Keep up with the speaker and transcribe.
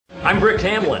I'm Brick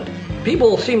Tamlin.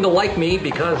 People seem to like me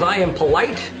because I am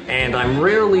polite and I'm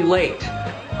rarely late.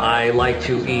 I like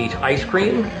to eat ice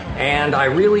cream, and I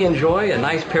really enjoy a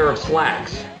nice pair of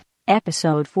slacks.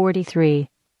 Episode 43.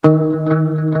 The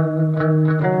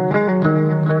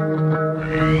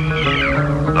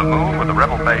moon with the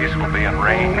rebel base will be in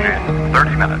range in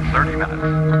 30 minutes.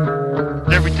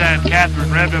 Every time Catherine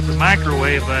revved up the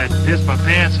microwave, I'd piss my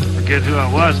pants and forget who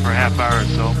I was for a half hour or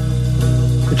so.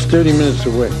 It's 30 minutes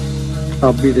away.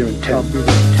 I'll be there in 10.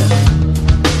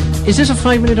 Is this a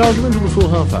 5-minute argument or a full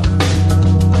half hour?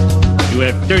 You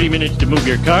have 30 minutes to move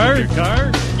your car.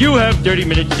 You have 30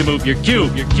 minutes to move your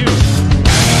cube.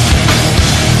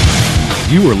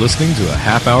 You are listening to a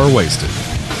half hour wasted.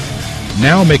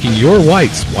 Now making your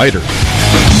whites whiter.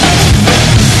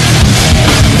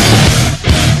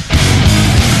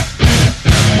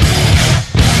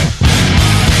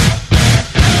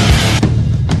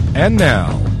 And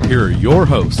now, here are your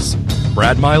hosts,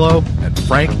 Brad Milo and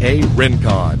Frank A.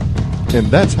 Rincon. And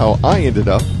that's how I ended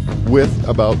up with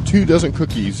about 24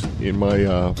 cookies in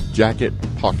my jacket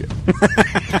pocket.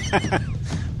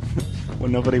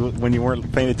 When you weren't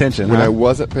paying attention. When I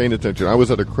wasn't paying attention. I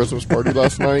was at a Christmas party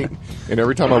last night, and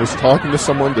every time I was talking to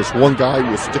someone, this one guy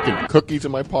was sticking cookies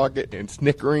in my pocket and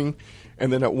snickering.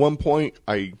 And then at one point,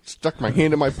 I stuck my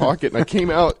hand in my pocket, and I came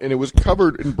out, and it was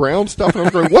covered in brown stuff. And I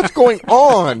was going, "What's going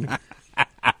on?"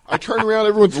 I turned around,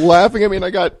 everyone's laughing at me, and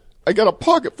I got a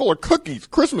pocket full of cookies,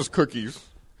 Christmas cookies.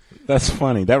 That's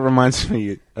funny. That reminds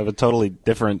me of a totally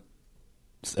different,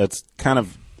 it's kind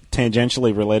of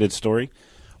tangentially related story.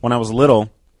 When I was little,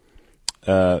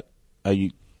 welcome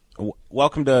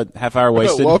to Half Hour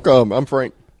Wasted. Welcome. I'm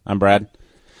Frank. I'm Brad.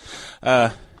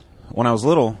 When I was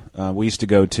little, we used to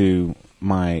go to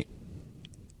my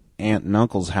aunt and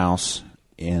uncle's house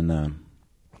in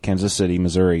Kansas City,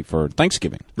 Missouri for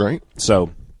Thanksgiving. Right. So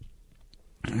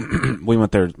we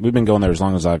went there. We've been going there as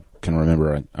long as I can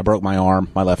remember. I broke my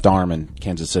left arm in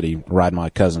Kansas City riding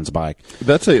my cousin's bike.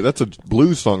 That's a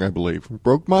blues song, I believe.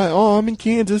 Broke my arm in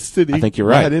Kansas City. I think you're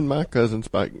right. Riding my cousin's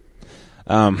bike.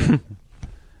 The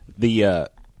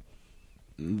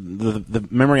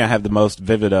memory I have the most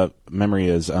vivid memory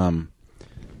is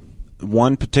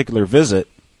one particular visit.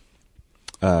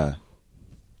 All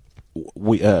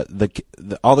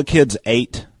the kids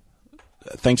ate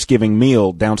Thanksgiving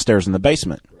meal downstairs in the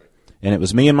basement, and it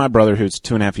was me and my brother, who's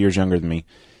 2.5 years younger than me,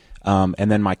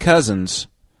 and then my cousins,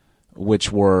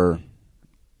 which were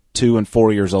 2 and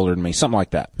 4 years older than me, something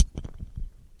like that.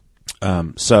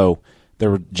 So there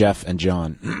were Jeff and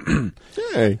John.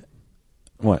 Hey.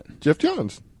 What? Jeff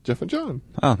and John.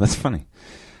 Oh, that's funny.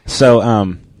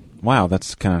 So, wow,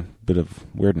 that's kind of a bit of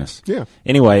weirdness. Yeah.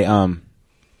 Anyway,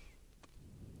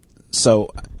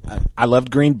 so I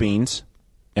loved green beans,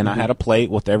 and I had a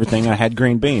plate with everything. I had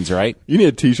green beans, right? You need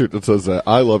a T-shirt that says that.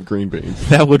 I love green beans.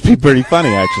 That would be pretty funny,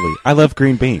 actually. I love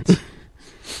green beans.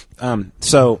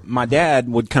 So my dad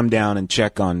would come down and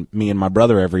check on me and my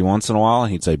brother every once in a while,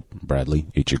 and he'd say, "Bradley,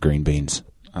 eat your green beans."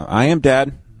 I am,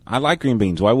 Dad. I like green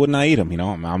beans. Why wouldn't I eat them? You know,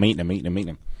 I'm eating them.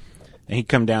 And he'd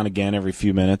come down again every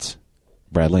few minutes.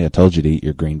 "Bradley, I told you to eat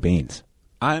your green beans."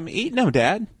 "I'm eating them,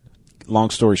 Dad." Long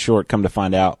story short, come to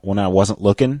find out, when I wasn't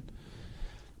looking,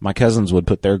 my cousins would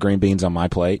put their green beans on my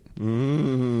plate.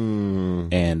 And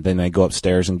then they'd go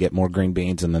upstairs and get more green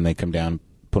beans, and then they'd come down and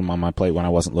put them on my plate when I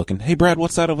wasn't looking. "Hey, Brad,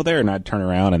 what's that over there?" And I'd turn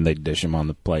around, and they'd dish them on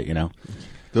the plate, you know.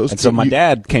 So my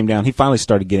dad came down. He finally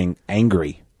started getting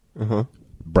angry. Uh-huh.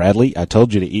 "Bradley, I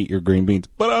told you to eat your green beans."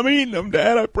 "But I'm eating them,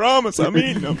 Dad. I promise I'm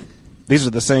eating them." These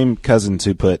are the same cousins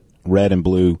who put red and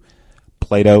blue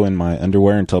Play-Doh in my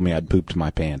underwear and told me I'd pooped my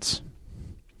pants.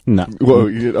 No. Whoa,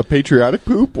 a patriotic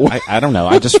poop? I don't know.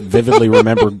 I just vividly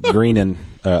remember green and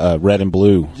red and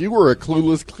blue. You were a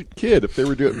clueless kid if they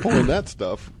were pulling that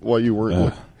stuff while you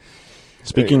weren't.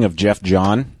 Speaking of Jeff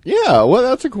John. Yeah, well,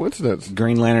 that's a coincidence.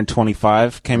 Green Lantern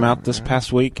 25 came out this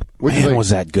past week. Man, was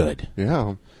that good.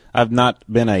 Yeah. I've not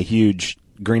been a huge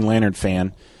Green Lantern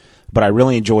fan, but I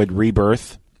really enjoyed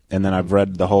Rebirth, and then I've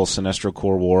read the whole Sinestro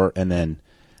Corps War, and then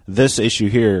this issue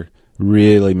here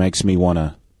really makes me want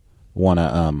to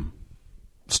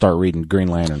start reading Green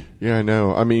Lantern. Yeah, I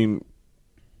know. I mean,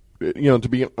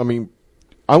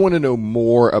 I want to know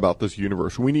more about this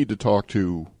universe. We need to talk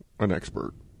to an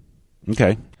expert.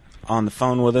 Okay. On the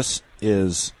phone with us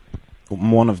is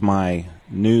one of my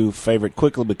new favorite,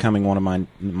 quickly becoming one of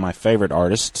my favorite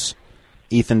artists,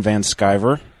 Ethan Van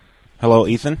Sciver. Hello,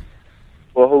 Ethan.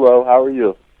 Well, hello. How are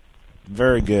you?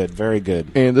 Very good, very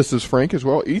good. And this is Frank as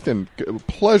well. Ethan,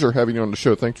 pleasure having you on the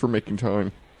show. Thanks for making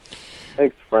time.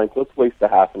 Thanks, Frank. Let's waste a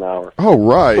half an hour. Oh,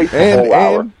 right. Waste a whole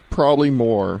hour. And probably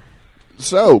more.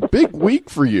 So, big week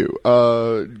for you.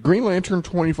 Green Lantern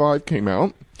 25 came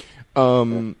out.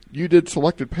 You did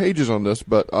selected pages on this,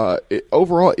 but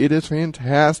overall, it is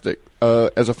fantastic.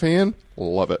 As a fan,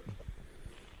 love it.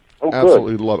 Oh,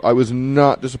 absolutely good. love it. I was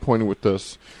not disappointed with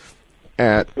this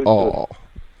at all.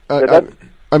 Yeah,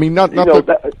 I mean, not know,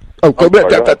 the...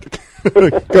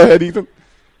 Go ahead, Ethan.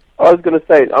 I was going to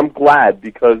say, I'm glad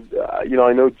because, I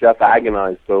know Jeff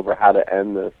agonized over how to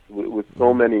end this with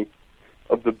so many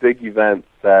of the big events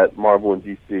that Marvel and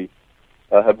DC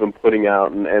have been putting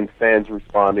out, and fans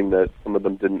responding that some of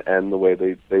them didn't end the way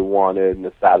they wanted in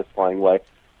a satisfying way.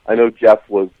 I know Jeff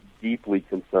was deeply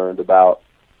concerned about,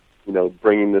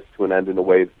 bringing this to an end in a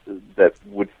way that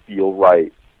would feel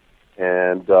right.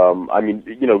 And,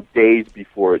 days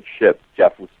before it shipped,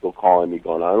 Jeff was still calling me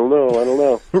going, I don't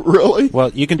know. Really?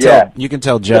 Well, you can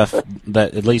tell Jeff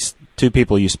that at least two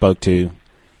people you spoke to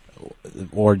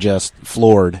were just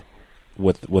floored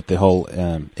with the whole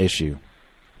issue.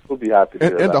 We'll be happy to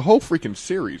hear and that. the whole freaking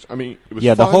series. I mean, it was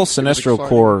the fun, whole Sinestro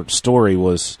Corps story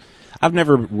was... I've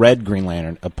never read Green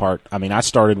Lantern apart. I mean, I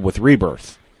started with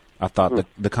Rebirth. I thought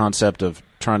the concept of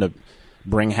trying to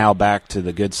bring Hal back to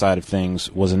the good side of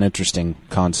things was an interesting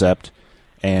concept.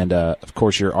 And, of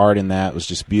course, your art in that was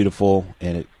just beautiful,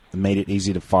 and it made it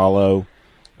easy to follow.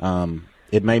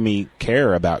 It made me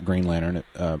care about Green Lantern.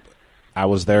 I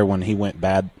was there when he went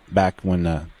bad back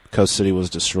when Coast City was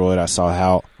destroyed. I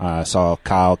saw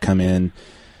Kyle come in.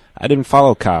 I didn't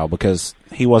follow Kyle because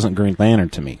he wasn't Green Lantern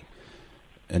to me.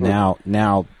 And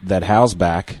now that Hal's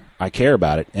back, I care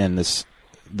about it. And this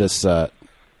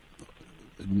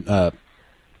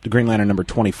Green Lantern number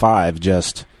 25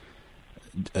 just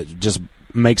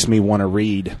makes me want to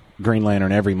read Green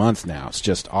Lantern every month now. It's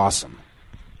just awesome.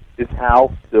 Is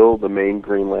Hal still the main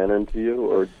Green Lantern to you,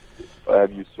 or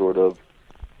have you sort of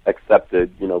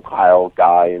accepted, Kyle,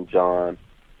 Guy, and John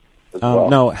as well?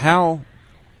 No, Hal,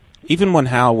 even when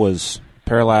Hal was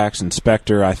Parallax and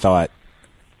Spectre, I thought,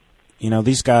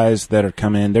 these guys that are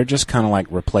coming in, they're just kind of like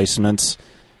replacements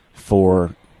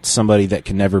for somebody that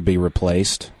can never be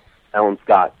replaced. Alan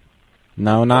Scott.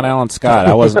 No, not Alan Scott.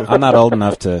 I'm not old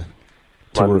enough to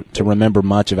remember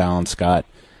much of Alan Scott,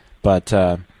 but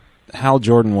Hal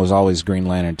Jordan was always Green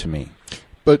Lantern to me.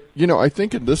 But I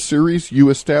think in this series you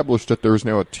established that there is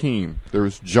now a team.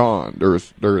 There's John,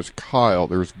 there's Kyle,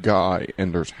 there's Guy,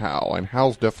 and there's Hal. And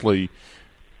Hal's definitely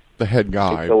the head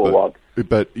guy. And Kilowog.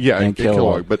 But and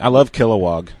Kilowog. But I love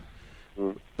Kilowog.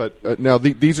 But now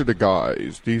these are the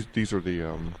guys. These are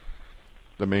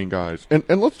the main guys. And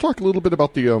let's talk a little bit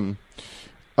about the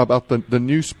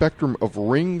new spectrum of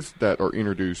rings that are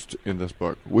introduced in this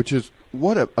book, which is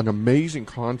an amazing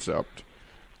concept.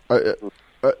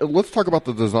 Let's talk about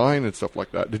the design and stuff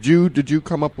like that. Did you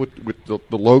come up with the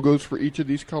logos for each of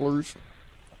these colors?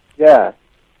 Yeah,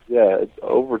 it's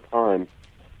over time.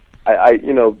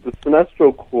 The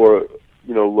Sinestro Corps,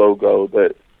 logo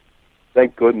that,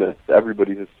 thank goodness,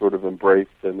 everybody has sort of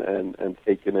embraced and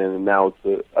taken in, and now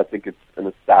I think it's an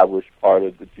established part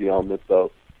of the GL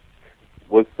mythos,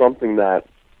 was something that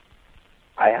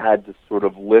I had to sort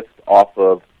of lift off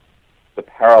of the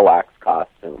Parallax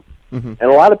costume. Mm-hmm.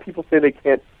 And a lot of people say they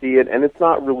can't see it, and it's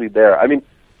not really there. I mean,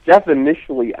 Jeff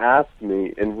initially asked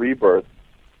me in Rebirth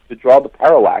to draw the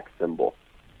Parallax symbol.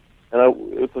 And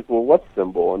it's like, well, what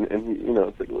symbol? And he,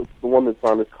 it's like, it's the one that's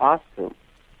on his costume.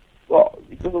 Well,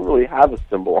 he doesn't really have a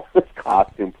symbol on his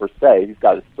costume per se. He's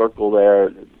got a circle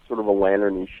there, sort of a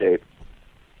lantern-y shape.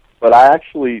 But I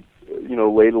actually,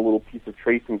 laid a little piece of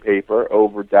tracing paper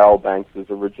over Darryl Banks'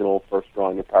 original first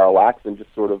drawing of Parallax and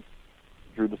just sort of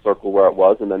drew the circle where it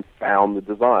was and then found the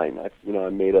design. I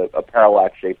made a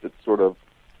parallax shape that sort of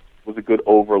was a good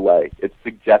overlay. It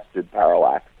suggested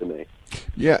parallax to me.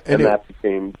 Yeah, and that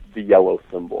became the yellow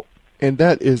symbol. And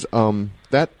that is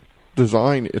that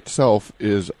design itself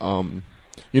is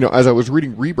as I was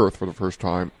reading Rebirth for the first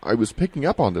time, I was picking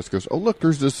up on this because look,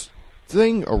 there's this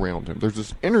thing around him. There's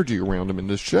this energy around him in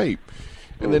this shape.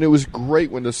 And then it was great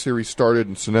when the series started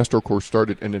and Sinestro Corps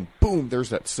started, and then boom, there's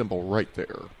that symbol right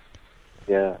there.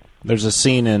 Yeah. There's a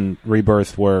scene in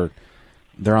Rebirth where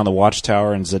they're on the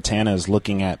watchtower and Zatanna is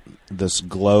looking at this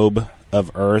globe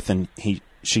of Earth, and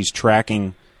she's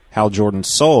tracking Hal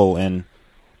Jordan's soul, and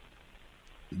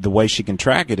the way she can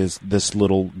track it is this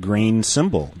little green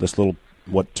symbol, this little,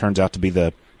 what turns out to be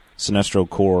the Sinestro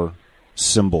Corps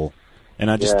symbol.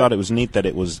 And I just thought it was neat that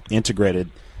it was integrated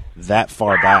that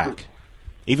far back.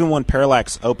 Even when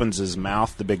Parallax opens his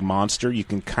mouth, the big monster, you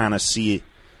can kind of see it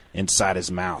inside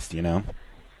his mouth, Yeah,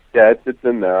 it's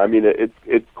in there. I mean,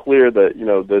 it's clear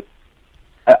that this.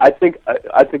 I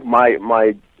think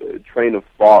my train of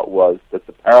thought was that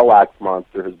the Parallax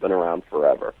monster has been around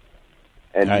forever,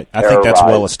 and I think that's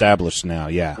well established now.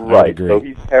 Yeah, right. I would agree. So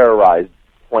he's terrorized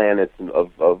planets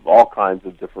of all kinds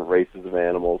of different races of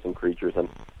animals and creatures. And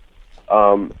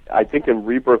I think in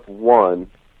Rebirth 1,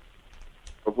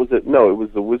 or was it? No, it was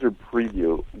the Wizard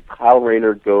preview. Kyle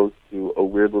Rayner goes to a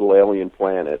weird little alien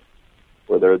planet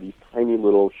where there are these tiny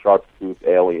little sharp-toothed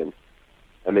aliens.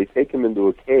 And they take him into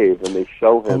a cave, and they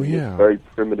show him this very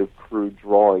primitive, crude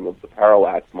drawing of the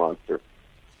Parallax monster.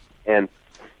 And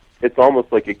it's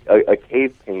almost like a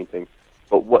cave painting.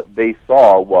 But what they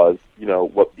saw was,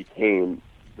 what became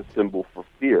the symbol for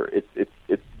fear. It's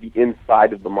the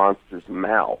inside of the monster's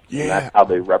mouth. Yeah. And that's how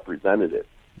they represented it.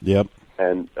 Yep.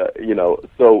 And,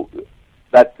 so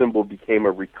that symbol became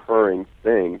a recurring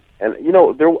thing. And,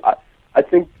 I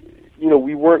think,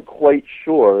 we weren't quite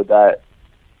sure that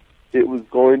it was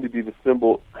going to be the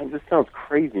symbol. This sounds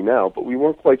crazy now, but we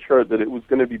weren't quite sure that it was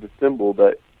going to be the symbol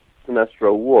that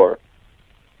Sinestro wore.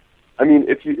 I mean,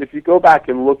 if you go back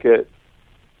and look at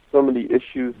some of the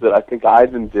issues that I think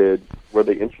Ivan did, where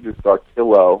they introduced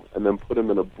Artillo and then put him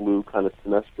in a blue kind of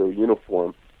Sinestro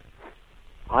uniform,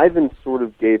 Ivan sort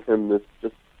of gave him this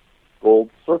just gold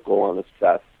circle on his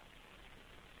chest,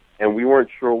 and we weren't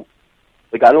sure.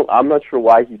 I'm not sure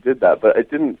why he did that, but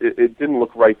it didn't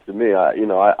look right to me.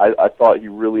 I thought he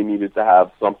really needed to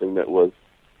have something that was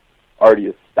already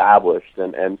established,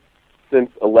 and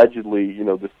since allegedly,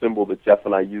 the symbol that Jeff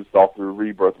and I used all through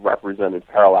Rebirth represented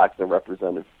Parallax and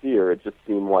represented fear, it just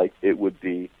seemed like it would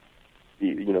be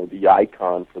the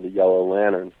icon for the Yellow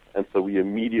Lantern. And so we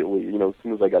immediately, as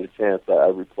soon as I got a chance, I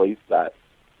replaced that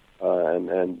and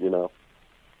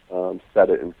set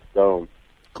it in stone.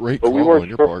 Great, but we weren't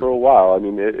sure for a while. I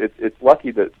mean, it's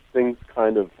lucky that things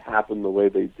kind of happened the way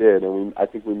they did, and I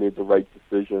think we made the right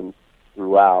decisions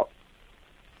throughout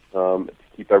to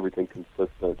keep everything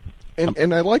consistent.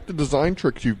 And I like the design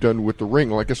tricks you've done with the ring,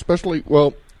 like especially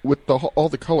with all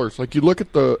the colors. Like you look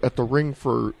at the ring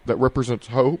that represents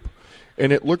hope,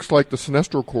 and it looks like the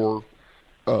Sinestro Corps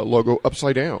logo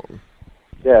upside down.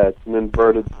 Yeah, it's an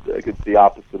inverted. It's the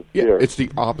opposite of fear. Yeah, it's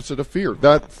the opposite of fear.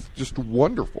 That's just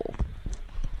wonderful.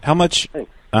 How much?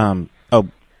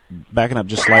 Backing up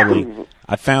just slightly,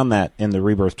 I found that in the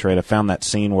Rebirth trade. I found that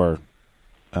scene where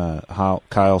how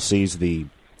Kyle sees the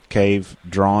cave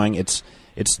drawing. It's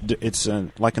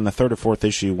like in the third or fourth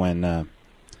issue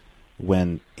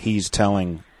when he's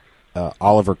telling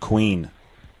Oliver Queen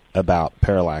about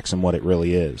Parallax and what it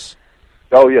really is.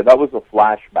 Oh yeah, that was a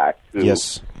flashback too.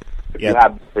 Yes. If you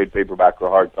have the trade paperback or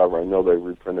hardcover, I know they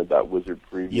reprinted that Wizard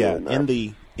preview. Yeah, in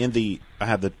the I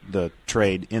have the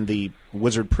trade in the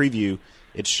Wizard preview.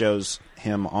 It shows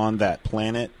him on that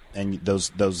planet, and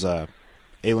those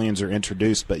aliens are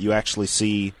introduced, but you actually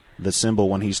see the symbol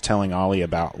when he's telling Ollie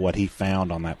about what he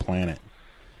found on that planet.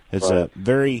 It's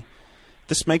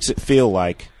this makes it feel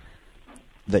like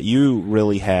that you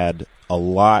really had a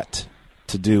lot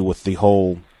to do with the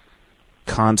whole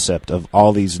concept of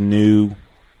all these new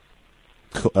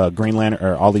Green Lantern,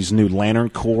 or all these new Lantern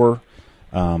Corps,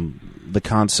 the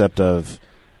concept of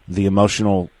the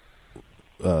emotional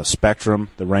spectrum,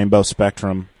 the rainbow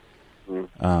spectrum.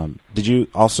 Did you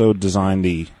also design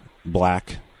the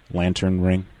Black Lantern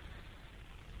ring?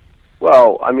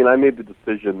 Well, I mean, I made the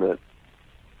decision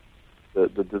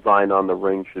that the design on the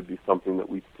ring should be something that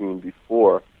we've seen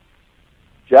before.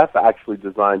 Jeff actually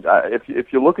designed.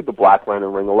 If you look at the Black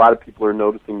Lantern ring, a lot of people are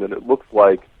noticing that it looks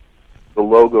like the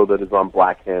logo that is on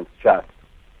Black Hand's chest.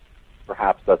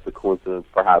 Perhaps that's a coincidence,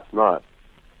 perhaps not.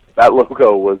 That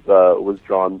logo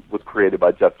was created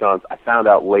by Jeff Johns. I found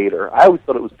out later. I always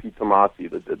thought it was Pete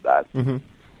Tomasi that did that. Mm-hmm.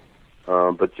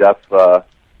 But Jeff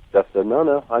said,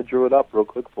 no, I drew it up real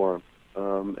quick for him.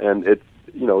 And it's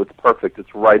perfect.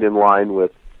 It's right in line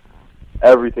with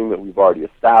everything that we've already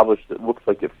established. It looks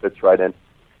like it fits right in.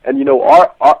 And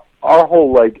our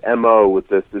whole MO with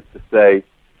this is to say,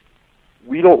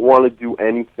 we don't want to do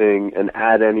anything and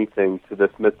add anything to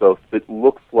this mythos that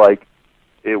looks like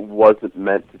it wasn't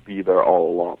meant to be there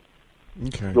all along.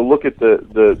 Okay. So look at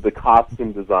the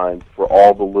costume designs for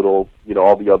all the little,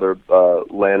 all the other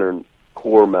Lantern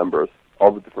Corps members,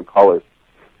 all the different colors,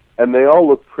 and they all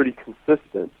look pretty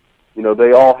consistent.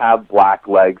 They all have black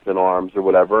legs and arms or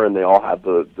whatever, and they all have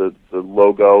the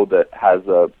logo that has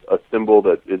a symbol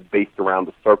that is based around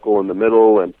the circle in the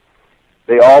middle, and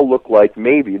they all look like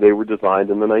maybe they were designed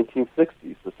in the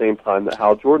 1960s, the same time that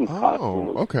Hal Jordan's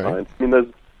costume was designed. I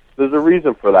mean, there's a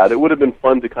reason for that. It would have been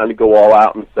fun to kind of go all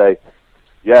out and say,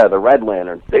 yeah, the Red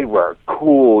Lanterns, they wear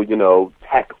cool,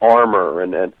 tech armor,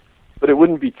 but it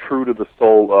wouldn't be true to the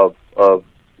soul of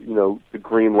the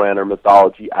Green Lantern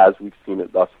mythology as we've seen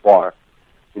it thus far.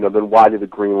 Then why do the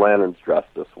Green Lanterns dress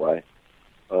this way?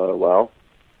 Well,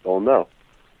 don't know.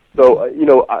 So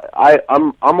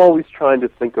I'm always trying to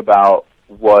think about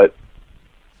what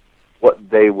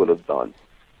they would have done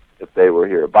if they were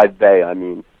here. By they, I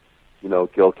mean,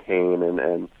 Gil Kane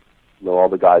and all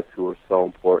the guys who were so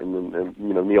important, and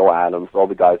Neil Adams, all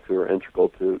the guys who are integral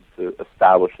to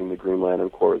establishing the Green Lantern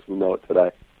Corps as we know it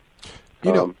today.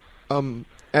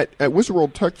 At Wizard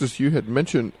World, Texas, you had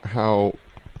mentioned how,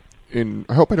 I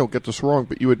hope I don't get this wrong,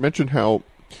 but you had mentioned how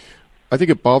I think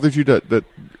it bothers you that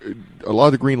a lot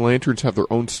of the Green Lanterns have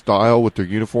their own style with their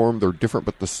uniform. They're different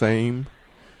but the same.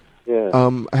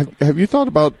 Yeah. Have you thought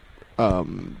about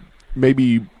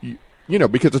maybe,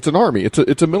 because it's an army,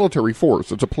 it's a military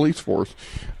force, it's a police force.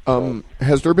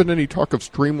 Has there been any talk of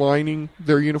streamlining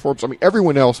their uniforms? I mean,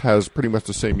 everyone else has pretty much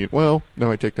the same. Well, no,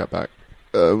 I take that back.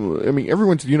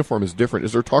 Everyone's uniform is different.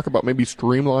 Is there talk about maybe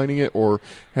streamlining it or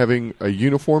having a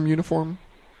uniform?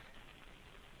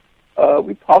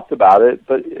 We talked about it,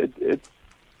 but it's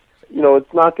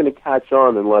not going to catch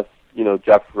on unless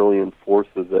Jeff really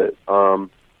enforces it.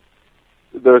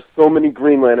 There's so many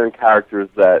Green Lantern characters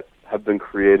that have been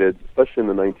created, especially in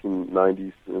the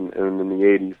 1990s and in the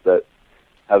 80s, that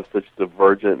have such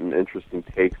divergent and interesting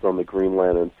takes on the Green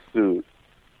Lantern suit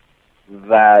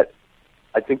that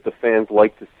I think the fans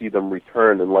like to see them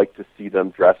return and like to see them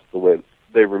dressed the way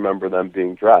they remember them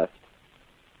being dressed.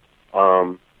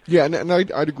 Yeah, and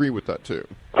I'd agree with that too.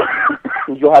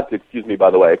 You'll have to excuse me, by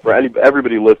the way. For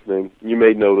everybody listening, you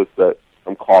may notice that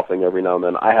I'm coughing every now and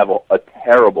then. I have a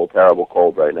terrible, terrible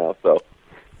cold right now, so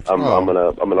I'm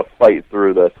gonna fight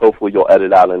through this. Hopefully, you'll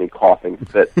edit out any coughing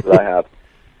fits that I have.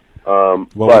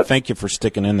 Well, thank you for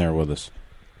sticking in there with us.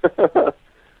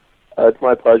 It's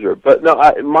my pleasure. But no,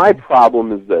 my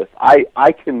problem is this: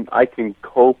 I can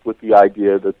cope with the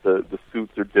idea that the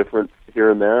suits are different here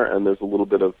and there, and there's a little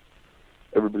bit of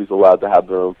everybody's allowed to have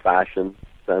their own fashion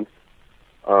sense.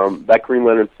 That Green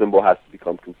Lantern symbol has to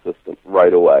become consistent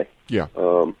right away. Yeah.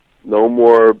 No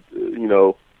more,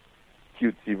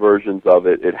 cutesy versions of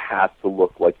it. It has to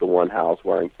look like the one Hal's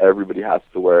wearing. Everybody has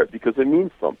to wear it because it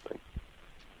means something.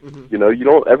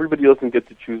 Mm-hmm. Everybody doesn't get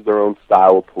to choose their own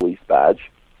style of police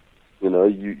badge.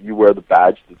 You wear the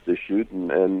badge that's issued,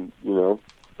 and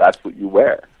that's what you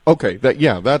wear. Okay,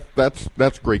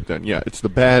 that's great then. Yeah, it's the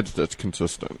badge that's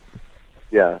consistent.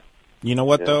 Yeah. You know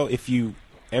what though? If you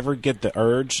ever get the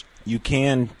urge, you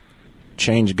can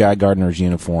change Guy Gardner's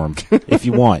uniform if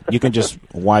you want. You can just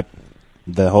wipe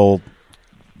the whole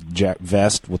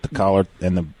vest with the collar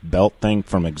and the belt thing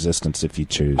from existence if you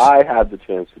choose. I had the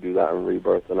chance to do that in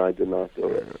Rebirth, and I did not do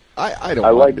it. I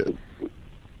don't like it.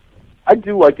 I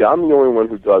do like it. I'm the only one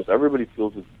who does. Everybody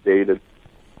feels it's dated.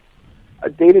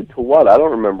 Dated to what? I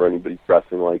don't remember anybody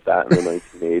dressing like that in the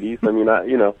 1980s. I mean,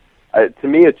 to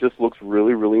me, it just looks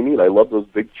really, really neat. I love those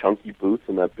big chunky boots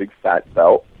and that big fat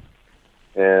belt,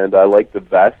 and I like the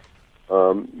vest.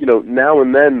 Now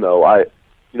and then though,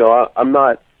 I'm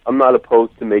not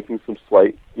opposed to making some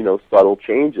slight, subtle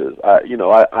changes.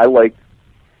 I like,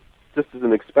 just as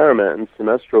an experiment in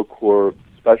Sinestro Corps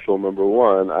Special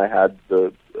 #1, I had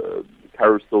the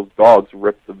Carousel's dogs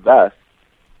rip the vest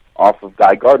off of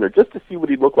Guy Gardner just to see what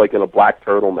he'd look like in a black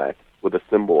turtleneck with a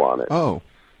symbol on it. Oh.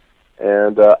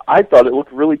 And I thought it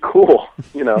looked really cool,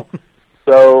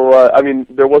 So,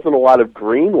 there wasn't a lot of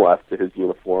green left to his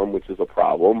uniform, which is a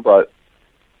problem, but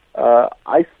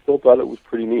I still thought it was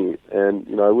pretty neat. And,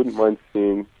 I wouldn't mind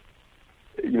seeing,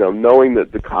 knowing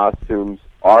that the costumes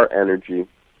are energy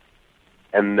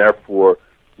and therefore,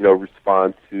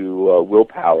 respond to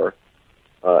willpower,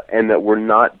 and that we're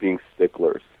not being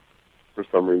sticklers for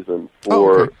some reason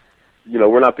for... okay.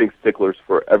 We're not being sticklers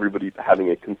for everybody having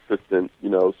a consistent,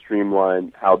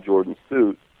 streamlined Hal Jordan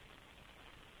suit.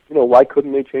 Why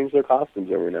couldn't they change their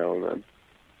costumes every now and then?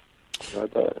 I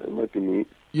thought it might be neat.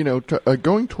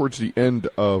 Going towards the end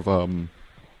of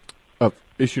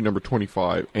issue number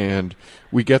 25, and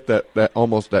we get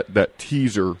that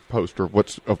teaser poster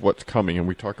of what's coming, and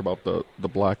we talk about the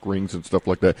black rings and stuff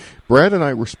like that. Brad and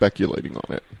I were speculating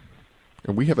on it,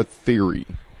 and we have a theory.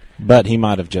 But he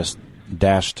might have just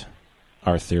dashed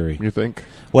our theory. You think?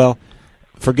 Well,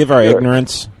 forgive our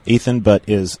ignorance, Ethan, but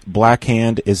is Black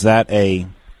Hand, is that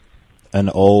an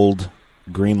old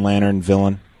Green Lantern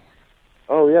villain?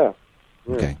 Oh, yeah.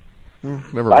 Okay.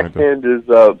 Never Black Hand is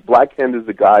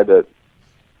a guy that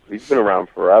he's been around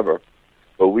forever,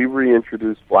 but we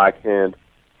reintroduced Black Hand.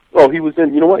 Oh, he was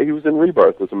in. He was in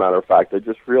Rebirth. As a matter of fact, I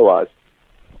just realized.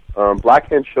 Black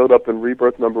Hand showed up in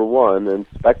Rebirth #1, and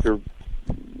Spectre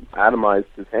atomized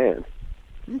his hand.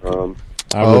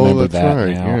 I remember that's that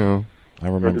right. now. Yeah. I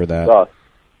remember that.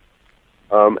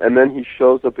 And then he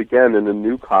shows up again in a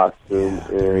new costume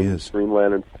in Green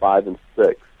Lanterns 5 and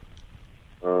 6.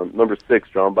 Number 6,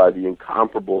 drawn by the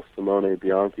incomparable Simone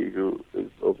Bianchi, who is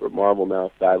over at Marvel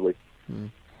now, sadly.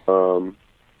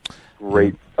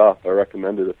 Great stuff. I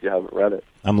recommend it if you haven't read it.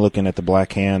 I'm looking at the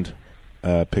Black Hand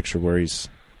picture where his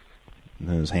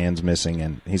hand's missing,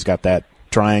 and he's got that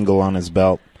triangle on his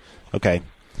belt. Okay.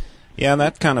 Yeah,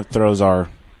 that kind of throws our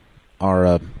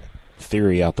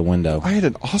theory out the window. I had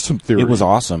an awesome theory. It was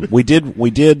awesome. We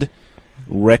did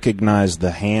recognize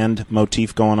the hand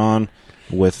motif going on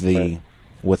with the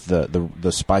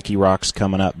spiky rocks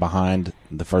coming up behind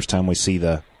the first time we see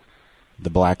the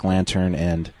Black Lantern,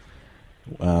 and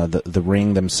the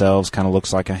ring themselves kind of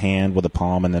looks like a hand with a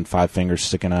palm and then 5 fingers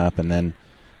sticking up, and then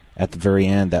at the very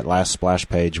end, that last splash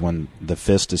page when the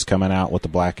fist is coming out with the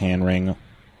Black Hand ring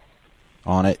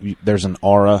on it, there's an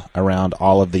aura around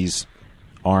all of these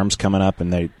arms coming up,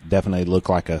 and they definitely look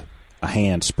like a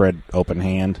hand, spread open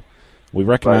hand. We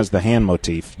recognize the hand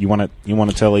motif. You want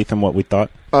to tell Ethan what we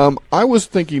thought? I was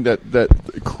thinking that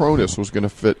Cronus was going to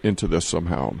fit into this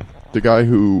somehow. The guy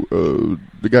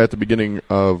at the beginning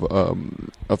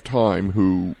of time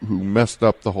who messed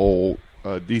up the whole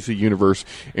DC universe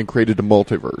and created a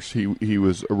multiverse. He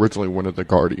was originally one of the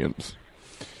Guardians.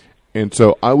 And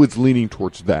so I was leaning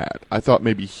towards that. I thought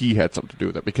maybe he had something to do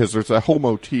with it, because there's a whole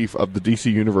motif of the DC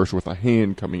universe with a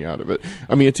hand coming out of it.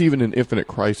 I mean, it's even in Infinite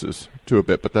Crisis to a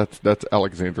bit, but that's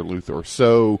Alexander Luthor.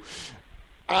 So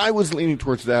I was leaning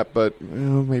towards that, but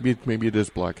maybe it is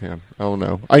Black Hand. I don't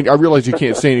know. I realize you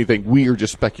can't say anything. We are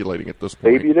just speculating at this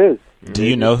point. Maybe it is. Do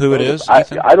you know who it is? I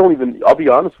don't even. I'll be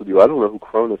honest with you. I don't know who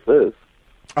Cronus is.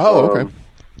 Oh, okay.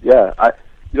 Yeah,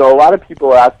 a lot of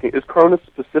people are asking: is Cronus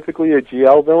specifically a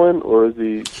GL villain, or is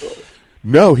he?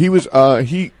 No, he was.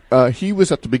 He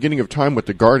was at the beginning of time with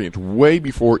the Guardians, way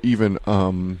before even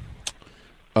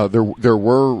there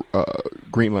were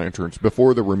Green Lanterns,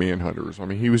 before there were Manhunters. I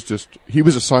mean, he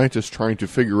was a scientist trying to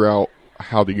figure out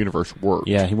how the universe worked.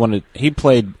 Yeah, he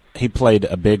played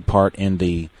a big part in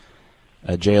the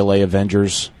JLA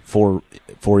Avengers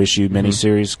 4-issue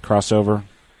miniseries crossover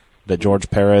that George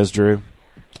Perez drew.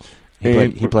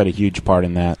 He played a huge part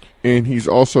in that. And he's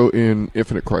also in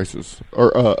Infinite Crisis,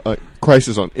 or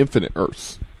Crisis on Infinite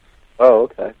Earths. Oh,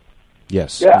 okay.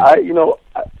 Yes. Yeah,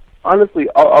 honestly,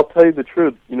 I'll tell you the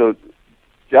truth.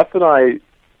 Jeff and I,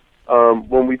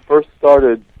 when we first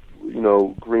started,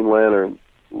 Green Lantern,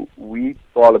 we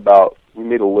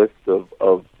made a list of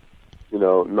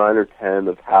 9 or 10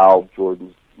 of Hal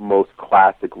Jordan's most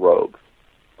classic rogues.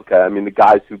 Okay, I mean the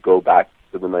guys who go back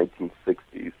to the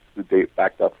 1960s, who date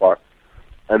back that far.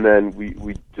 And then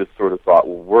we just sort of thought,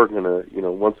 well, we're going to,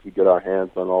 once we get our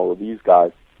hands on all of these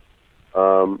guys,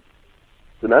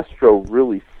 Sinestro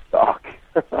really stuck.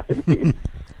 I mean,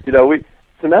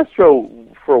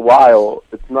 Sinestro, for a while,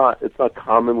 it's not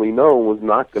commonly known, was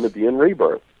not going to be in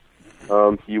Rebirth.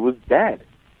 He was dead.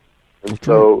 And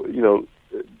so,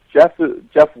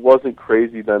 Jeff wasn't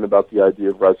crazy then about the idea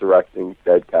of resurrecting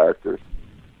dead characters.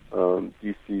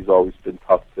 DC's always been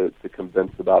tough to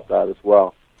convince about that as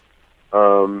well.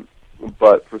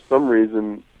 But for some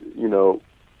reason, and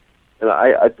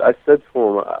I said to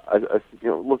him, I said,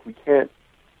 look, you can't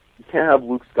have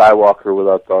Luke Skywalker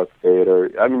without Darth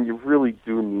Vader. I mean, you really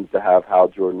do need to have Hal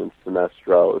Jordan and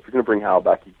Sinestro. If you're going to bring Hal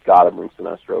back, you've got to bring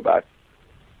Sinestro back.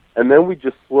 And then we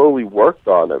just slowly worked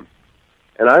on him.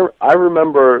 And I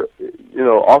remember,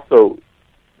 also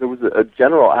there was a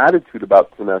general attitude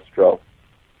about Sinestro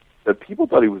that people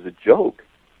thought he was a joke.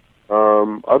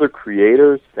 Other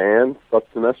creators, fans, thought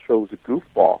Sinestro was a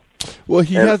goofball. Well,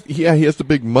 he has the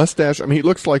big mustache. I mean, he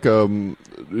looks like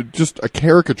just a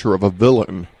caricature of a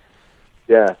villain.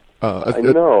 Yeah, I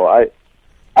know.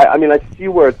 I mean, I see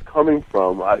where it's coming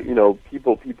from.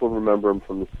 People remember him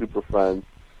from the Super Friends.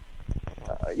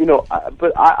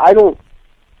 But I don't.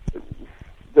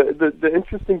 The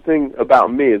interesting thing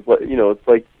about me is, it's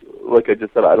like I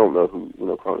just said, I don't know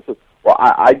who Cronus is. Well,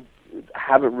 I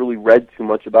haven't really read too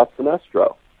much about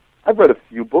Sinestro. I've read a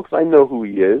few books. I know who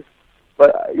he is,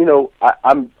 but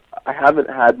I haven't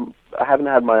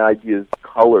had my ideas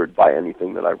colored by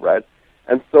anything that I've read,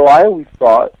 and so I always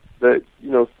thought that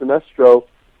Sinestro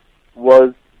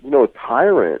was a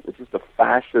tyrant. It's just a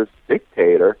fascist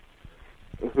dictator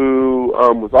who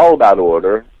was all about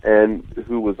order and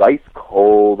who was ice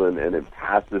cold and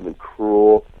impassive and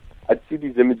cruel. I'd see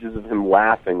these images of him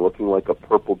laughing, looking like a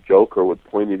purple Joker with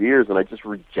pointed ears, and I just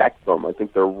reject them. I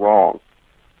think they're wrong.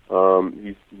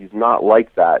 He's not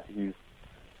like that.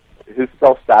 His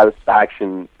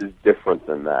self-satisfaction is different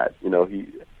than that.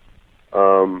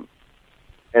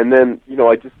 And then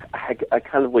I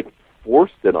kind of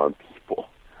forced it on people.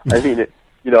 I mean,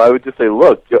 I would just say,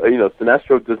 look,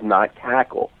 Sinestro does not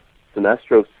cackle.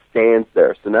 Sinestro stands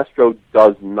there. Sinestro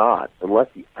does not, unless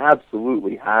he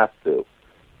absolutely has to,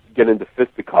 get into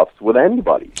fisticuffs with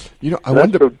anybody. You know,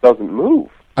 Sinestro doesn't move.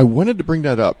 I wanted to bring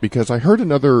that up because I heard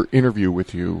another interview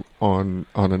with you on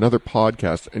another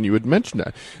podcast, and you had mentioned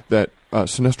that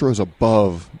Sinestro is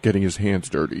above getting his hands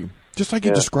dirty, just like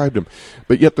you described him.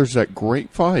 But yet there's that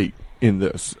great fight in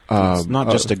this. It's not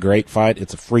just a great fight;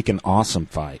 it's a freaking awesome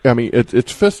fight. I mean,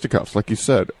 it's fisticuffs, like you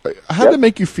said. How did it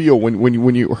make you feel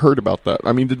when you heard about that?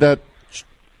 I mean, how did that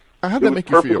make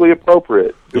you feel? Perfectly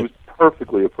appropriate. It was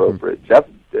perfectly appropriate. Jeff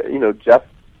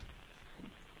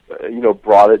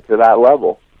brought it to that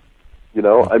level.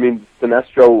 I mean,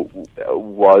 Sinestro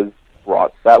was brought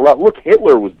to that level. Look,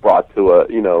 Hitler was brought to a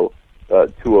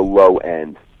low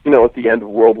end. At the end of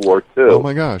World War II. Oh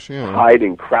my gosh, yeah.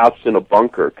 Hiding, crouched in a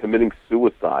bunker, committing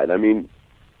suicide. I mean,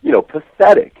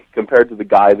 pathetic compared to the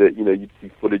guy that, you'd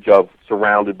see footage of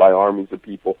surrounded by armies of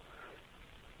people.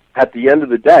 At the end of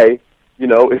the day,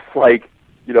 it's like,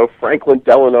 Franklin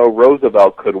Delano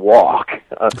Roosevelt could walk.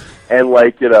 And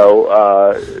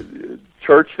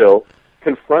Churchill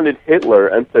confronted Hitler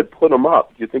and said, put him up.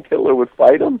 Do you think Hitler would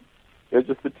fight him?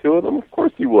 Just the two of them? Of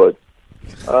course he would.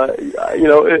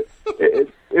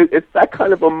 It's that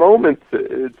kind of a moment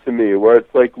to me where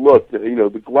it's like, look,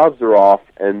 the gloves are off,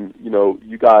 and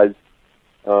you guys,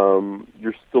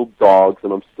 you're still dogs,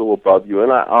 and I'm still above you,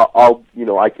 and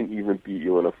I can even beat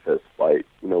you in a fist fight,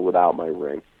 without my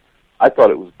ring. I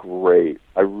thought it was great.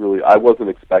 I wasn't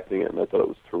expecting it, and I thought it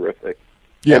was terrific.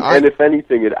 Yeah, and if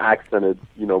anything, it accented,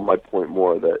 my point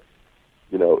more that,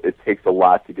 it takes a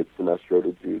lot to get Sinestro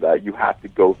to do that. You have to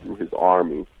go through his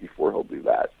army before he'll do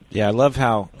that. Yeah, I love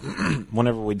how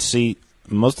whenever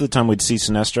most of the time we'd see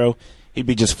Sinestro, he'd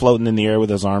be just floating in the air with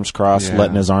his arms crossed,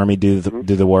 letting his army do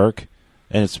the work,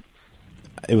 and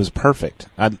it was perfect.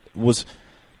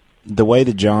 The way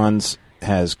that Johns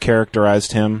has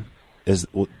characterized him is.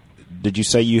 Did you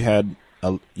say you had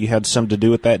some to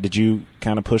do with that? Did you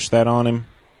kind of push that on him?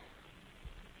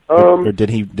 Or did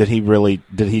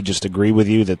he just agree with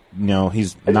you that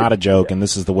he's not a joke and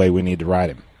this is the way we need to write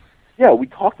him? Yeah, we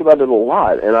talked about it a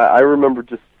lot, and I remember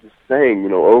just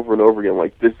saying over and over again,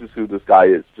 like, this is who this guy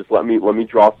is. Just let me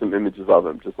draw some images of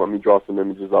him. Just let me draw some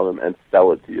images of him and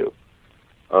sell it to you.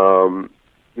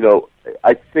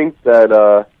 I think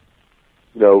that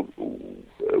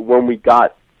when we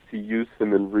got to use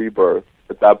him in Rebirth,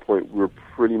 at that point we were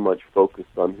pretty much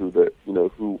focused on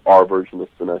who our version of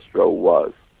Sinestro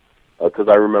was. Because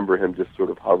I remember him just sort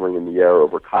of hovering in the air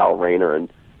over Kyle Rayner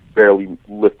and barely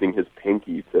lifting his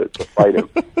pinky to fight him.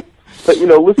 But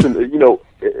listen,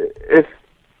 if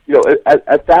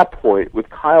at that point, with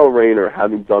Kyle Rayner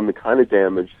having done the kind of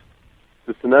damage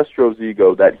to Sinestro's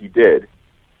ego that he did,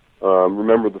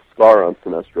 remember the scar on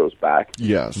Sinestro's back?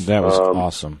 Yes, that was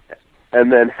awesome.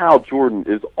 And then Hal Jordan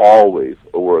is always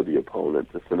a worthy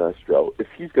opponent to Sinestro. If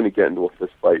he's going to get into a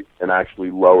fist fight and actually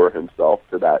lower himself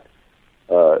to that,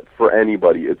 for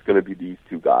anybody, it's going to be these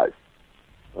two guys.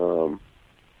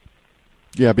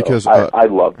 Because I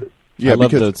loved it. Yeah, I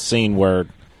love the scene where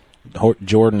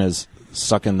Jordan is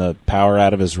sucking the power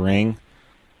out of his ring.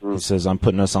 He says, "I'm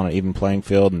putting us on an even playing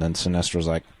field," and then Sinestro's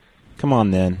like, "Come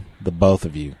on, then, the both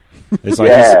of you." It's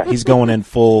like he's going in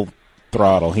full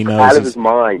throttle. He knows out of his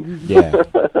mind. Yeah,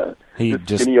 he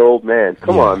just skinny old man.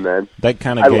 Come on, man. That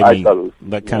kind of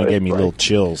gave me little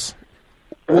chills.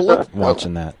 Well,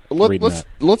 watching that.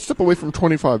 Let's step away from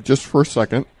 25 just for a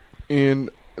second, and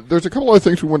there's a couple other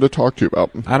things we wanted to talk to you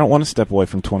about. I don't want to step away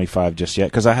from 25 just yet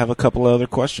because I have a couple of other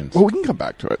questions. Well, we can come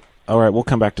back to it. All right, we'll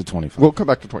come back to 25. We'll come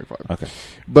back to 25. Okay,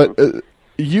 but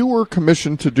you were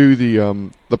commissioned to do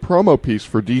the promo piece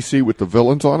for DC with the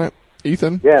villains on it,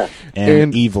 Ethan. Yeah,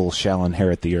 and evil shall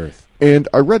inherit the earth. And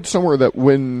I read somewhere that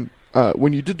when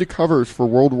you did the covers for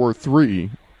World War III,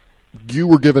 you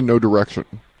were given no direction.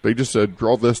 They just said,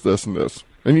 draw this, this, and this.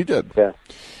 And you did. Yeah.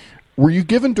 Were you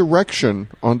given direction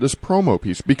on this promo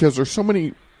piece? Because there's so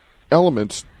many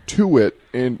elements to it,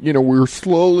 and, we were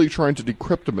slowly trying to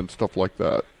decrypt them and stuff like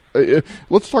that.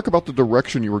 Let's talk about the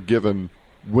direction you were given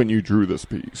when you drew this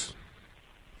piece.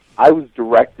 I was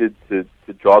directed to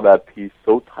draw that piece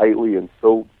so tightly and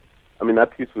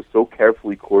that piece was so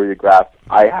carefully choreographed,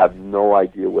 I have no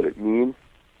idea what it means.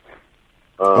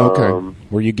 Okay.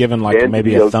 Were you given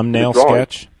maybe a thumbnail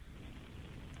sketch?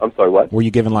 I'm sorry, what? Were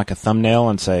you given a thumbnail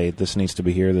and say, this needs to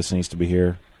be here, this needs to be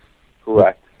here?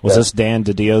 Correct. Was this Dan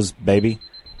DiDio's baby?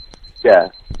 Yeah.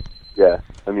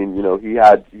 I mean,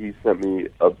 he sent me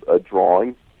a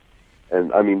drawing,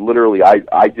 and I mean, literally,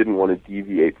 I didn't want to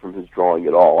deviate from his drawing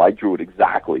at all. I drew it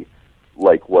exactly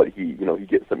like what he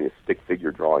sent me a stick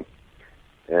figure drawing,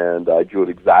 and I drew it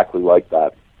exactly like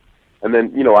that. And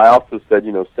then, I also said,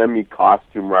 send me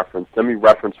costume reference, send me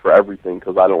reference for everything,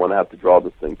 because I don't want to have to draw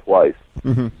this thing twice.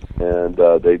 Mm-hmm. And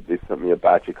they sent me a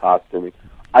batch of costuming.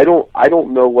 I don't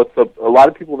know what's up. A lot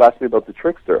of people have asked me about the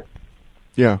Trickster.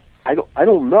 Yeah. I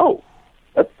don't know.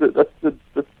 That's the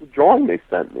drawing they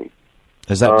sent me.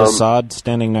 Is that Desaad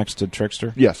standing next to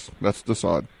Trickster? Yes, that's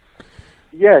Desaad.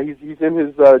 Yeah, he's in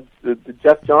his the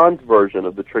Jeff Johns version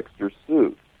of the Trickster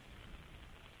suit,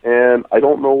 and I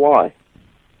don't know why.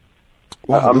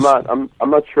 Wow,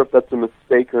 I'm not sure if that's a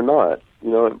mistake or not.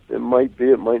 It might be,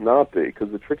 it might not be,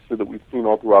 because the Trickster that we've seen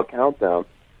all throughout Countdown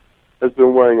has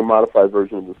been wearing a modified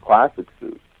version of his classic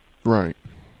suit. Right.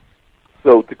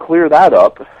 So to clear that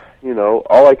up,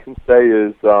 all I can say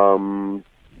is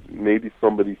maybe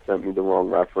somebody sent me the wrong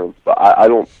reference, but I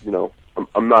don't,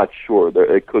 I'm not sure.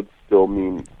 It could still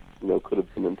mean, could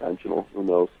have been intentional. Who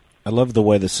knows? I love the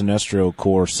way the Sinestro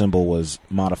Corps symbol was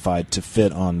modified to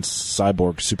fit on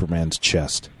Cyborg Superman's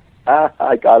chest.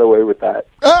 I got away with that.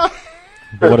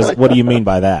 What do you mean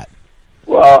by that?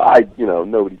 Well,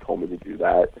 nobody told me to do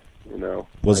that.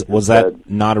 Was that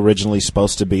not originally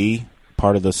supposed to be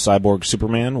part of the Cyborg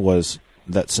Superman? Was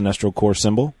that Sinestro Corps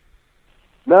symbol?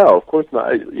 No, of course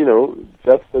not.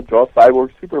 Jeff said draw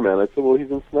Cyborg Superman. I said, well, he's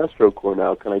in Sinestro Corps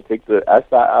now. Can I take the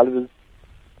S out of his,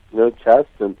 chest?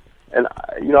 And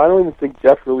I don't even think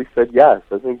Jeff really said yes.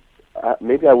 I think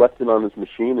maybe I left it on his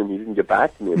machine and he didn't get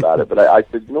back to me about it. But I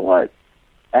said, you know what?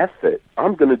 F it.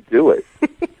 I'm going to do it.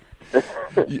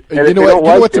 You know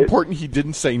what's important? He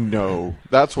didn't say no.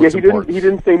 That's what's important. He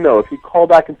didn't say no. If he called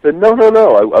back and said, no,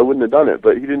 I wouldn't have done it.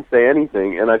 But he didn't say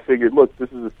anything. And I figured, look, this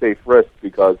is a safe risk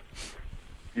because,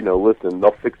 listen,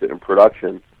 they'll fix it in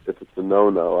production if it's a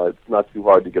no-no. It's not too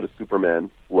hard to get a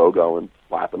Superman logo and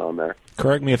slap it on there.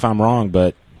 Correct me if I'm wrong,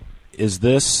 but is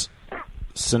this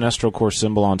Sinestro Corps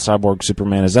symbol on Cyborg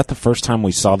Superman, is that the first time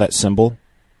we saw that symbol?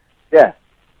 Yeah.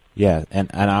 Yeah, and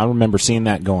I remember seeing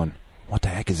that going, what the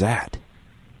heck is that?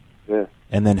 Yeah.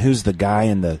 And then who's the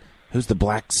guy who's the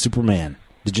black Superman?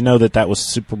 Did you know that was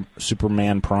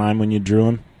Superman Prime when you drew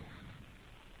him?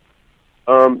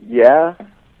 Yeah.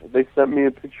 They sent me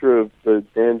a picture of the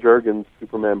Dan Jurgens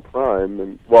Superman Prime,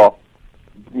 and,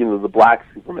 the black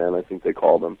Superman, I think they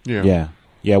called him. Yeah.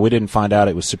 Yeah, we didn't find out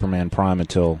it was Superman Prime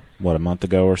until, a month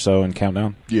ago or so in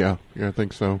Countdown? Yeah, I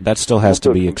think so. That still has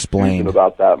to be explained.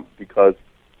 About that, because,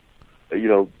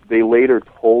 they later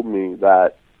told me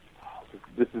that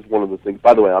this is one of the things.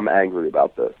 By the way, I'm angry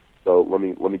about this, so let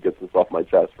me get this off my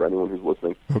chest for anyone who's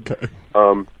listening. Okay.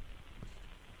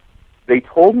 They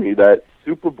told me that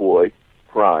Superboy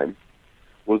Prime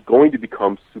was going to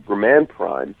become Superman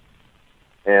Prime,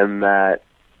 and that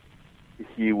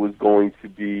he's going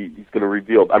to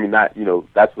reveal. I mean,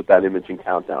 that's what that image in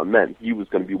Countdown meant. He was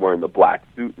going to be wearing the black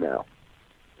suit now,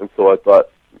 and so I thought,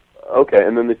 okay.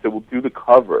 And then they said, "We'll do the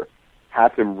cover,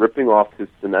 have him ripping off his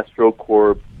Sinestro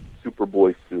Corps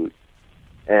Superboy suit,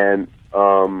 and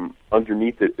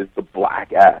underneath it is the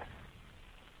black S."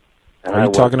 And Are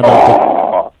you talking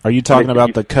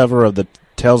about the cover of the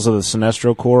Tales of the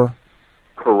Sinestro Corps?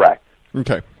 Correct.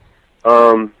 Okay.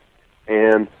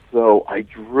 And so I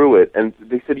drew it, and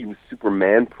they said he was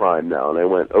Superman Prime now, and I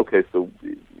went, okay, so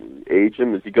age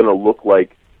him. Is he going to look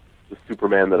like the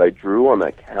Superman that I drew on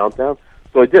that Countdown?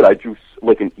 So I did. I drew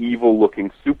like an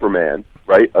evil-looking Superman,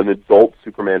 right? An adult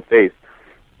Superman face,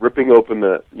 ripping open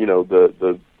the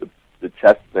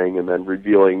chest thing, and then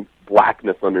revealing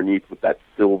blackness underneath with that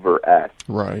silver S.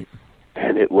 Right.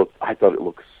 And I thought it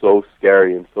looked so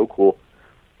scary and so cool.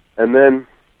 And then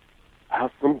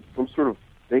some sort of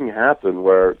thing happened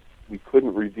where we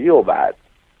couldn't reveal that.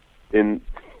 In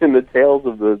the Tales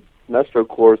of the Sinestro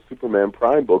Corps Superman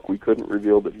Prime book, we couldn't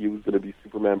reveal that he was going to be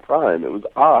Superman Prime. It was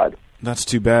odd. That's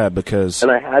too bad because...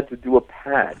 And I had to do a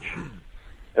patch.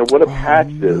 And what a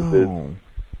patch is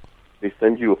they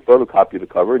send you a photocopy of the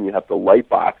cover, and you have to light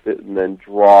box it and then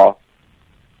draw,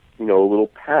 a little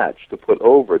patch to put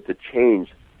over it to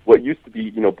change what used to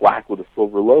be, black with a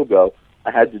silver logo.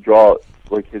 I had to draw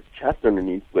like his chest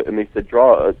underneath, and they said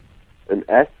draw an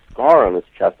S scar on his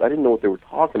chest. I didn't know what they were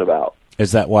talking about.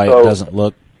 Is that why it doesn't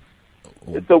look?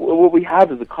 So what we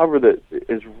have is a cover that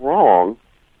is wrong.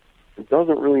 It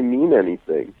doesn't really mean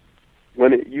anything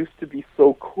when it used to be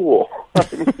so cool.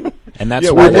 And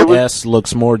that's why the S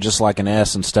looks more just like an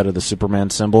S instead of the Superman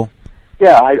symbol?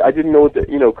 Yeah, I didn't know what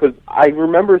because I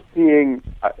remember seeing,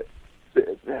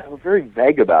 they were very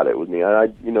vague about it with me.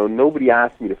 Nobody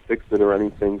asked me to fix it or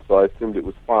anything, so I assumed it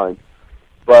was fine.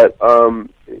 But,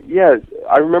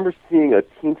 I remember seeing a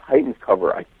Teen Titans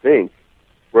cover, I think,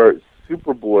 where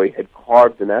Superboy had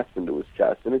carved an S into his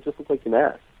chest, and it just looked like an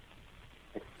S.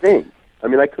 I think. I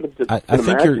mean, I could have just been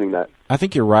imagining that. I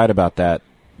think you're right about that.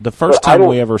 The first time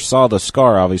we ever saw the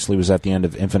scar, obviously, was at the end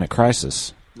of Infinite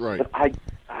Crisis. Right. But I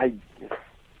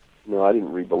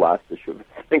didn't read the last issue of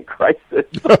Infinite Crisis.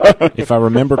 If I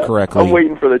remember correctly. I'm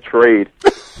waiting for the trade.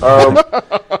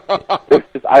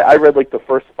 I read like the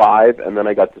first 5, and then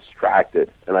I got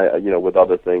distracted, and with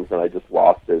other things, and I just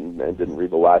lost it and didn't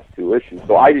read the last 2 issues.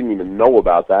 So I didn't even know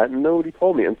about that, and nobody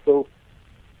told me. And so,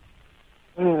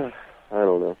 I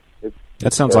don't know.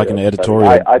 That sounds like an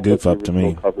editorial goof up to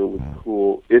me. The cover was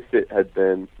cool if it had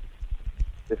meant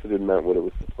what it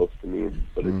was supposed to mean,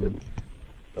 but it didn't.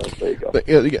 So there you go.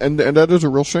 And that is a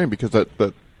real shame because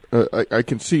I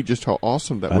can see just how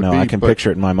awesome that would be. I know, I can picture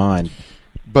it in my mind.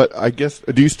 But I guess,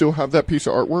 do you still have that piece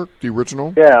of artwork, the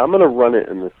original? Yeah, I'm going to run it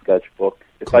in the sketchbook.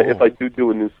 Cool. If I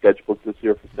do a new sketchbook this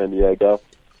year for San Diego,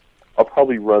 I'll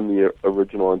probably run the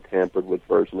original untampered with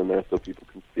version in there so people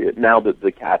can see it. Now that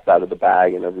the cat's out of the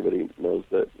bag and everybody knows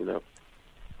that,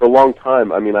 For a long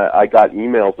time, I mean, I got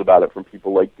emails about it from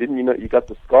people like, didn't you know you got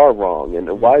the scar wrong?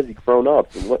 And why is he grown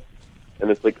up? And what?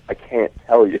 And it's like, I can't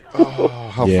tell you. Oh,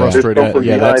 how frustrating.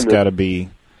 That's got to be...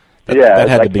 That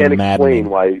had to be I can't maddening.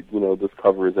 explain why, this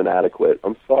cover is inadequate.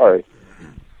 I'm sorry.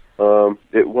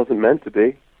 It wasn't meant to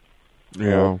be.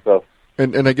 Yeah. So.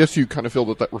 And I guess you kind of feel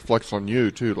that reflects on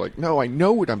you, too. Like, no, I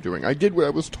know what I'm doing. I did what I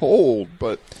was told,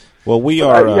 but... Well, we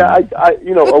are... a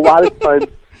lot of times...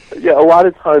 Yeah, a lot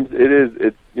of times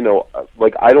it's,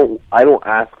 like, I don't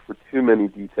ask for too many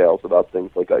details about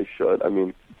things like I should. I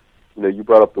mean, you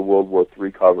brought up the World War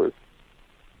III covers.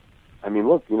 I mean,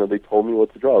 look, they told me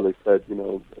what to draw. They said,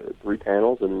 3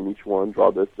 panels, and in each one,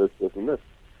 draw this, this, this, and this.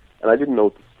 And I didn't know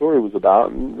what the story was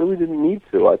about, and really didn't need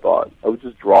to, I thought. I would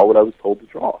just draw what I was told to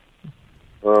draw.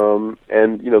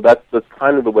 And, that's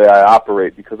kind of the way I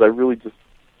operate, because I really just,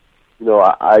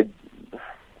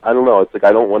 I don't know. It's like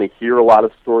I don't want to hear a lot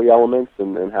of story elements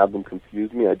and have them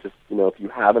confuse me. I just, if you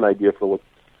have an idea for what,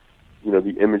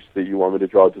 the image that you want me to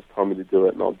draw, just tell me to do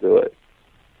it, and I'll do it.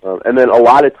 And then a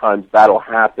lot of times that'll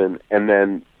happen, and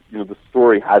then, the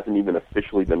story hasn't even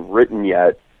officially been written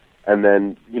yet, and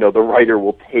then, the writer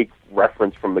will take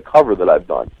reference from the cover that I've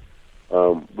done,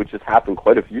 which has happened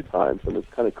quite a few times, and it's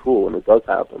kind of cool, and it does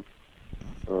happen.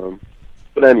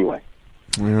 But anyway.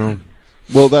 Yeah.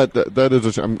 Well, that is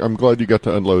a shame. I'm glad you got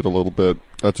to unload a little bit.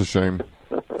 That's a shame.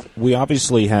 We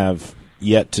obviously have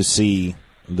yet to see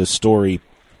the story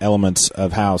elements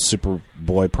of how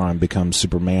Superboy Prime becomes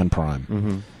Superman Prime.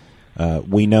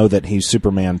 Mm-hmm. We know that he's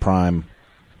Superman Prime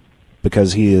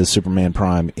because he is Superman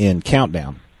Prime in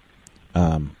Countdown.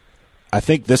 I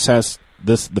think this has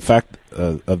the fact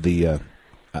of the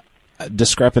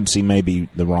discrepancy may be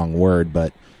the wrong word,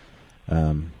 but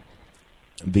I'm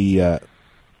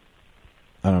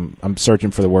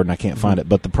searching for the word and I can't find it.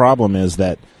 But the problem is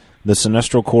that the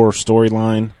Sinestro Corps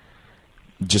storyline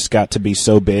just got to be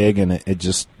so big, and it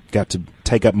just got to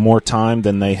take up more time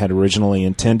than they had originally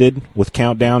intended with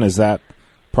Countdown. Is that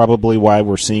probably why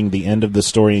we're seeing the end of the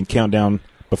story in Countdown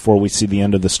before we see the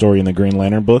end of the story in the Green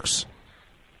Lantern books?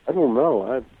 I don't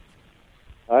know.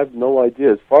 I have no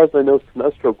idea. As far as I know,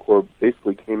 Sinestro Corps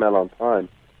basically came out on time.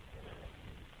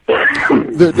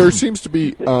 There seems to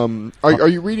be... Are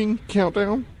you reading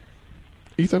Countdown,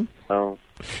 Ethan? No.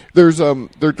 There's a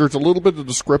little bit of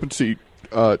discrepancy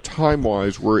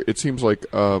time-wise where it seems like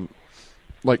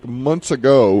months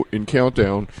ago in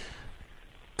Countdown,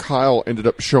 Kyle ended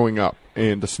up showing up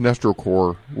and the Sinestro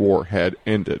Corps war had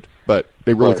ended, but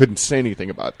they really couldn't say anything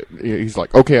about it. He's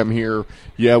like, okay, I'm here.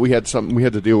 Yeah, we had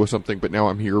to deal with something, but now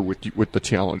I'm here with the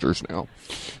Challengers now.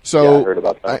 So, yeah, I heard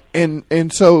about that.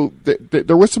 And so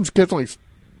there was some scheduling.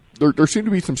 There seemed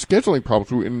to be some scheduling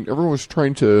problems, and everyone was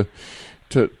trying to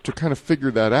kind of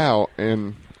figure that out.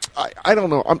 And I don't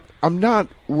know. I'm not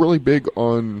really big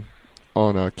on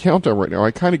Countdown right now.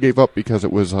 I kind of gave up because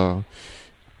it was the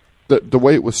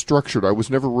way it was structured. I was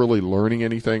never really learning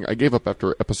anything. I gave up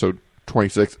after episode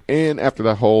 26, and after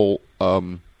that whole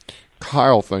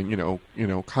Kyle thing.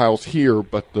 Kyle's here,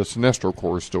 but the Sinestro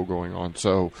Corps is still going on.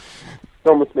 So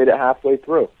you almost made it halfway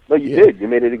through. No, you did. You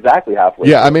made it exactly halfway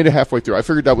through. Yeah, I made it halfway through. I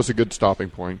figured that was a good stopping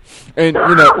point. And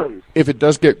if it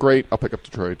does get great, I'll pick up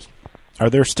the trades. Are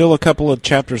there still a couple of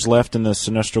chapters left in the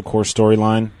Sinestro Corps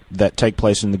storyline that take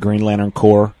place in the Green Lantern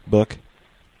Corps book?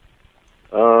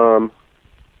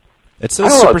 It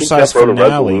says supersized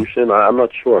finale. I'm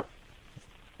not sure.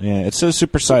 Yeah, it says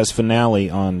supersized finale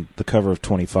on the cover of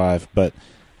 25, but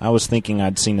I was thinking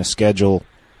I'd seen a schedule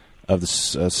of the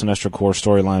Sinestro Corps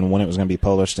storyline when it was going to be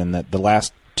published, and that the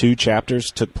last 2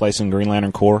 chapters took place in Green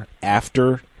Lantern Corps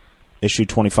after issue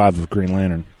 25 of Green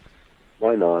Lantern.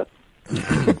 Why not?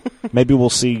 Maybe we'll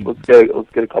see. Let's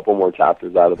get a couple more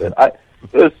chapters out of it.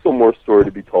 There's still more story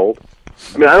to be told.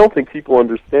 I mean, I don't think people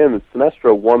understand that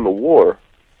Sinestro won the war.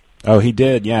 Oh, he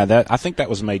did. Yeah, I think that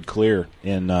was made clear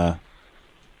in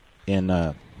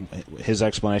his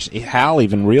explanation. Hal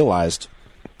even realized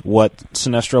what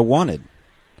Sinestro wanted.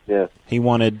 Yeah. He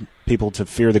wanted people to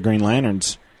fear the Green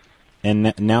Lanterns,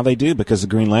 and now they do, because the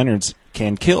Green Lanterns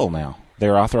can kill now.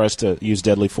 They're authorized to use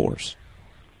deadly force.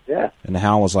 Yeah. And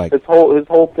Hal was like, his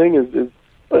whole thing is his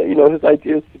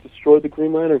idea is to destroy the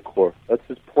Green Lantern Corps. That's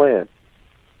his plan.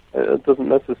 It doesn't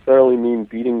necessarily mean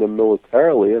beating them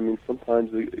militarily. I mean,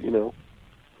 sometimes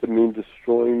could mean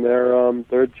destroying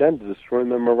their agenda, destroying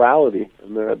their morality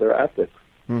and their ethics,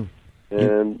 and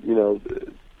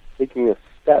taking a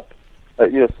step.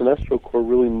 Sinestro Corps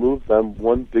really moved them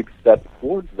one big step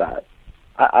towards that.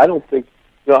 I don't think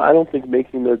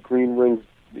making their green rings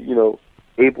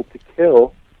able to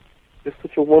kill is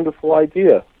such a wonderful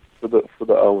idea for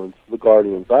the Owens, for the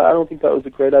Guardians. I don't think that was a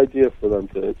great idea for them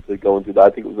to go and do that. I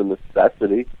think it was a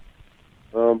necessity,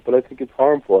 but I think it's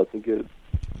harmful. I think it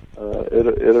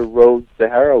erodes the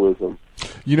heroism.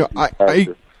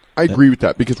 I agree with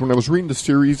that, because when I was reading the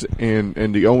series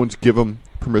and the Owens give them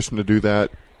permission to do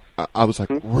that, I was like,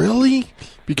 really?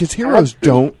 Because heroes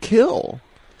don't kill.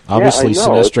 Obviously,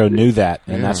 Sinestro knew that,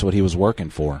 and that's what he was working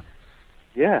for.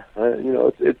 Yeah,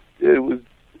 it was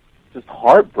just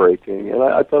heartbreaking, and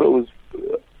I thought it was,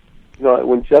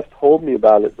 when Jeff told me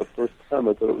about it the first time,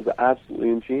 I thought it was absolutely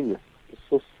ingenious. It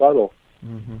was so subtle.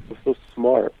 Mm-hmm. It was so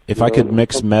smart. If I could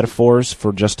mix metaphors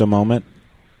for just a moment,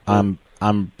 when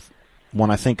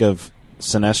I think of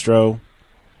Sinestro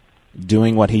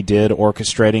doing what he did,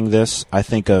 orchestrating this, I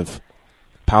think of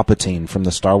Palpatine from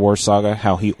the Star Wars saga,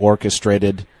 how he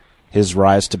orchestrated his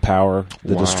rise to power,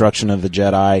 the destruction of the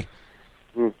Jedi,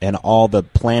 and all the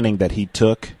planning that he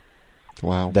took,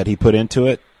 that he put into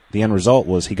it. The end result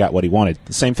was he got what he wanted.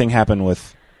 The same thing happened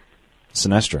with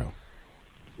Sinestro.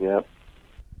 Yep.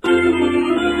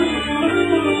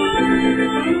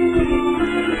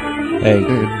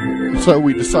 Hey. So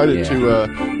we decided to,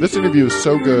 this interview is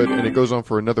so good, and it goes on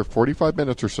for another 45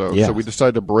 minutes or so. Yeah. So we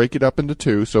decided to break it up into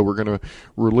two. So we're going to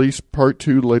release part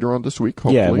 2 later on this week,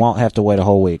 hopefully. Yeah, won't have to wait a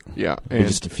whole week. Yeah. And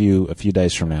just a few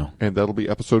days from now. And that'll be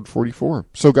episode 44.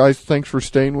 So guys, thanks for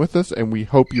staying with us, and we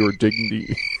hope you're digging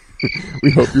the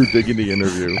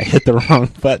interview. I hit the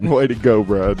wrong button. Way to go,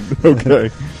 Brad.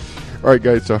 Okay. All right,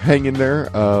 guys, so hang in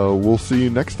there. We'll see you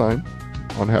next time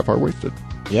on Half Hour Wasted.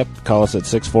 Yep. Call us at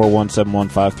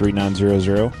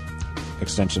 641-715-3900,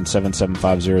 extension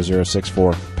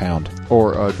 7750064 pound.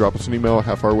 Or drop us an email at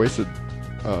halfhourwasted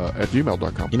at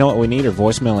gmail.com. You know what we need are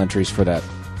voicemail entries for that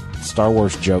Star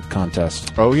Wars joke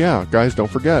contest. Oh yeah, guys,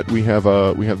 don't forget we have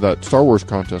that Star Wars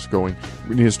contest going.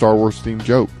 We need a Star Wars themed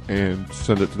joke, and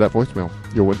send it to that voicemail.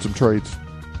 You'll win some trades.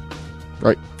 All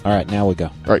right. All right, now we go.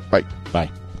 All right, bye.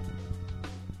 Bye.